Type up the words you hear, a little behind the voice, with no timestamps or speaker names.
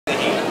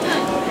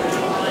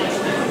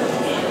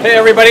Hey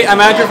everybody,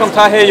 I'm Andrew from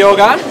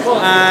Taiheiyogan,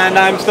 and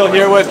I'm still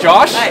here with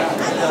Josh. Hi.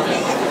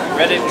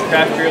 Reddit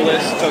Craft Beer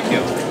List,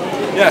 Tokyo.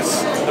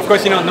 Yes, of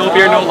course you know no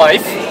beer, no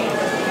life.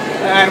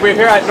 And we're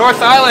here at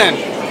North Island.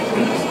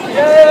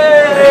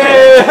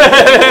 Yay!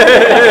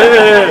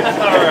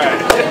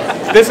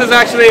 Alright. This is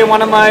actually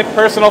one of my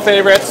personal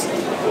favorites.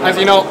 As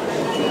you know,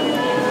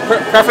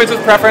 preference is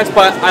preference,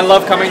 but I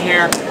love coming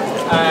here.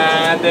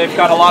 And they've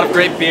got a lot of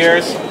great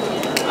beers.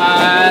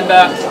 And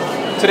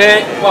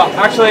today, well,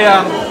 actually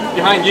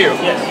behind you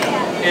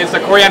is the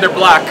Coriander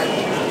Black.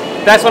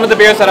 That's one of the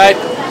beers that I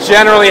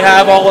generally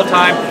have all the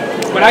time.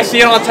 When I see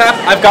it on tap,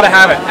 I've got to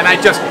have it. And I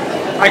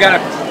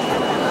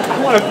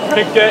want to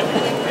drink it.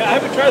 Yeah,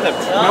 I haven't tried that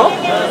before. No?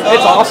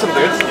 It's awesome,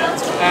 dude.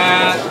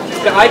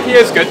 The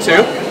IPA is good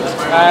too.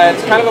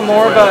 It's kind of a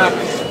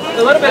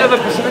little bit of a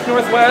Pacific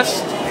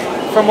Northwest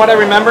from what I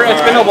remember.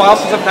 It's been a while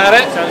since I've had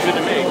it. Sounds good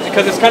to me.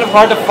 Because it's kind of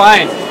hard to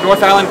find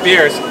North Island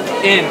beers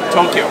in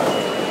Tokyo.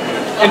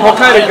 In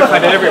Hokkaido, you can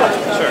find it everywhere.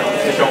 Sure.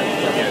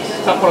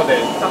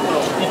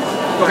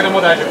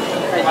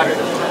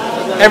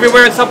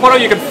 Everywhere in Sapporo,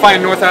 you can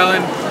find North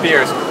Island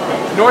beers.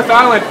 North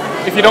Island,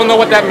 if you don't know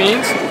what that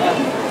means,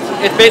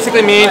 it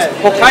basically means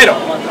Hokkaido,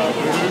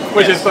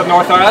 which is the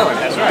North Island.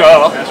 That's right.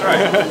 Duh. That's right.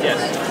 Yes.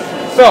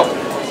 So,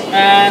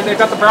 and they've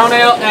got the brown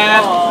ale,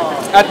 and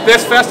at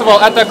this festival,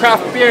 at the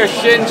craft beer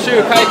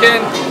Shinshu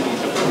Kaikin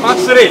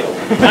Matsuri.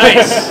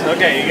 Nice.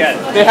 Okay, you got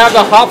it. They have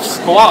the hop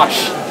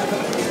squash,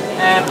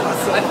 and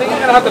I think I'm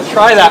gonna have to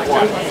try that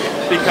one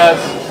because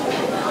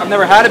I've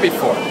never had it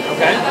before.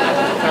 Okay.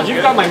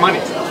 You've got my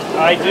money.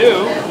 I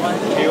do.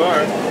 You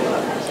are.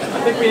 I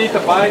think we need to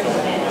buy 1,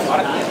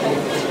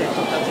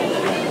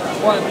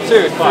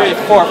 2, 3,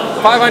 4,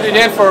 500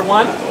 yen for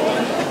one.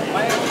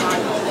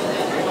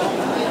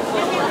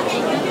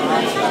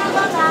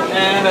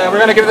 And we're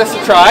gonna give this a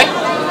try.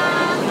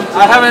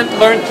 I haven't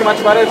learned too much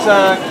about it. It's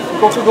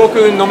Goku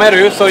Goku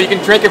Nomeru, so you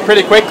can drink it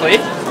pretty quickly.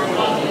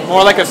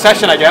 More like a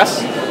session, I guess.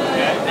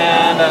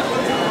 And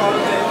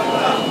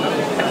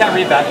I can't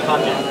read that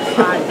kanji.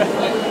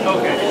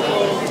 Okay.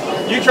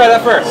 You try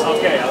that first.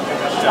 Okay, I'll give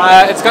it a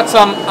shot. It's got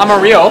some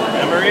Amarillo.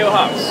 Amarillo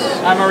hops.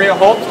 Amarillo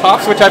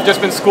hops, which I've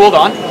just been schooled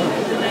on.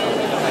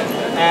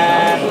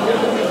 And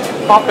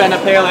hop and a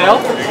pale ale.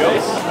 There you go.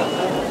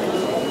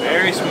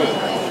 Very smooth.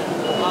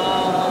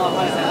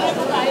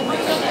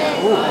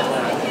 Ooh,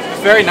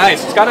 it's very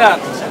nice. It's got a,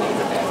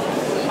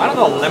 I don't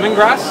know,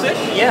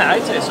 lemongrass-ish? Yeah,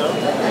 I'd say so.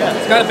 Yeah.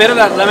 It's got a bit of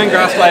that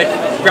lemongrass, like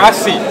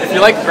grassy, if you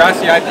like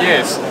grassy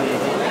IPAs.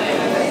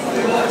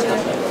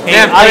 Hey,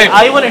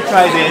 I want to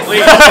try this.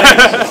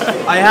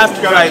 I have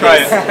to try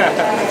this.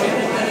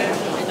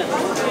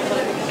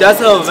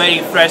 That's a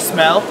very fresh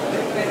smell.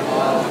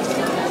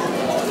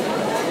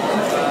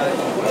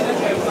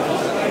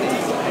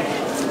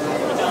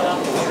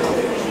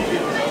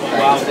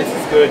 Wow, this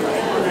is good.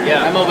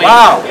 Yeah. I'm awake.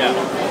 Wow, Yeah.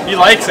 he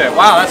likes it.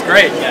 Wow, that's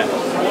great. Yeah.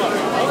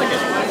 I like it.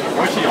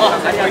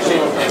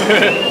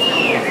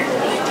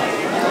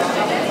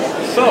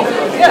 So,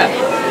 yeah.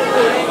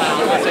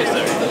 I'd say so.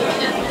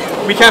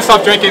 We can't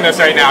stop drinking this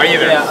right now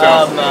either. Yeah,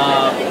 So.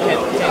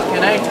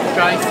 can I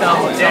try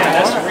some? Yeah,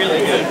 that's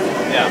really good.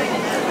 Yeah.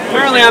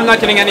 Apparently I'm not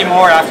getting any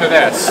more after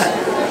this.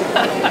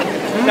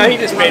 No, he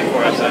just paid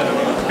for us.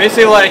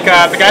 Basically like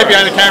the guy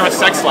behind the camera's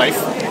sex life.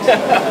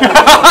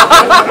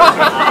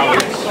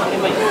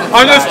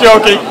 I'm just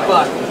joking.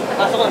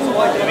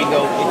 There we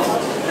go.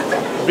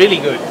 It's really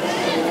good.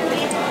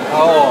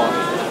 Oh.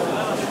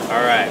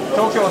 Alright.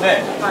 東京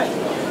で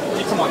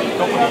いつもに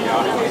どこにあり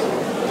ます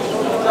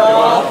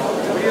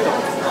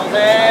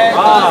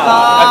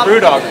？at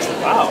Brewdog.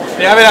 Wow.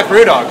 They have it at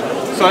Brewdog,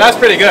 so that's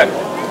pretty good.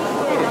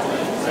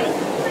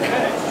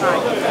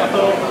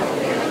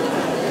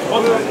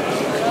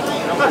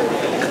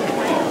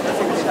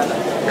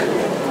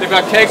 They've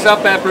got kegs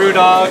up at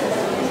Brewdog.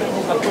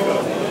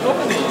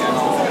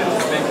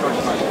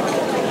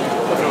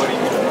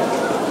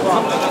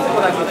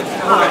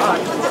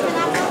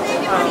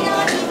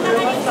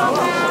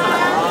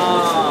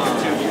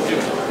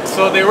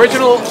 So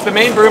the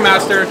main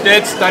brewmaster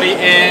did study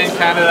in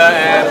Canada,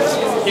 and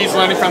he's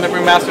learning from the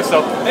brewmaster.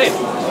 So hey,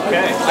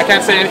 Okay. I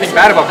can't say anything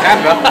bad about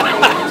Canada.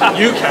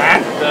 You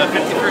can. The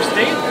 51st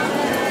state?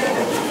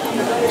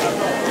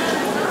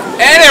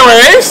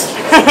 Anyways,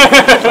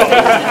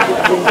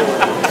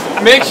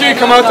 make sure you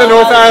come out to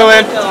North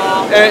Island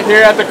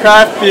here at the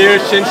craft beer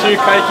Shinshu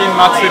Kaikin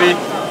Matsuri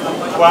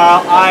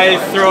while I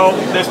throw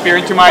this beer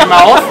into my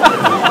mouth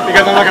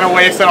because I'm not going to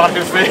waste it on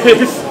his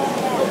face.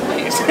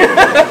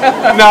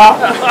 No,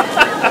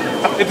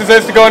 it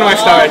deserves to go in my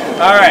stomach.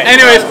 Alright.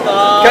 Anyways,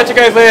 catch you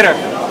guys later.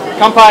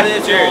 Kanpai.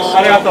 Cheers.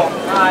 Arigato.